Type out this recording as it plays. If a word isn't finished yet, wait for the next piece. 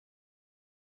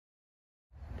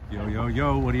Yo, yo,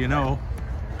 yo, what do you know?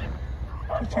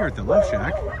 Just here at the Love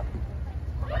Shack.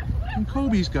 And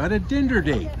Cobie's got a Dinder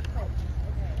date.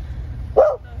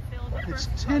 It's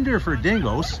Tinder for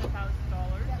Dingos.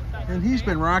 And he's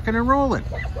been rocking and rolling.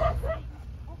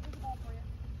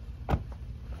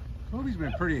 Cobie's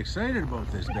been pretty excited about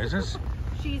this business.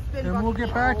 And we'll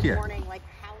get back to you.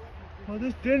 Well,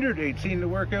 this Dinder date seemed to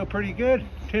work out pretty good.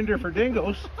 Tinder for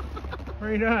Dingos.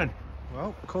 Right on.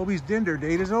 Well, Cobie's Dinder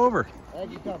date is over.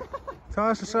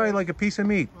 Tossed aside like a piece of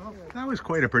meat. Well, that was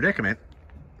quite a predicament.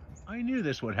 I knew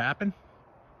this would happen.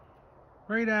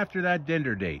 Right after that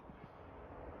Dinder date.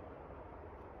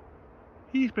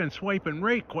 He's been swiping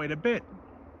right quite a bit.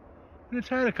 And it's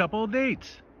had a couple of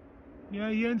dates. Yeah,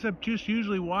 he ends up just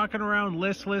usually walking around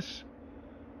listless,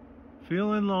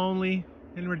 feeling lonely,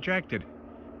 and rejected.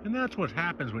 And that's what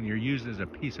happens when you're used as a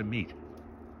piece of meat.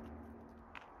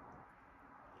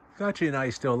 Gotcha and I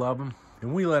still love him,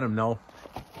 and we let him know.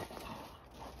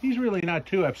 He's really not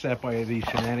too upset by these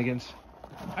shenanigans.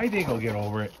 I think he'll get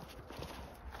over it.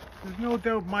 There's no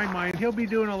doubt in my mind he'll be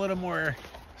doing a little more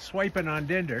swiping on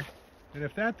Dinder. And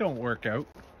if that don't work out,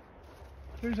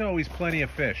 there's always plenty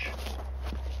of fish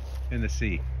in the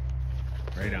sea.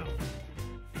 Right on.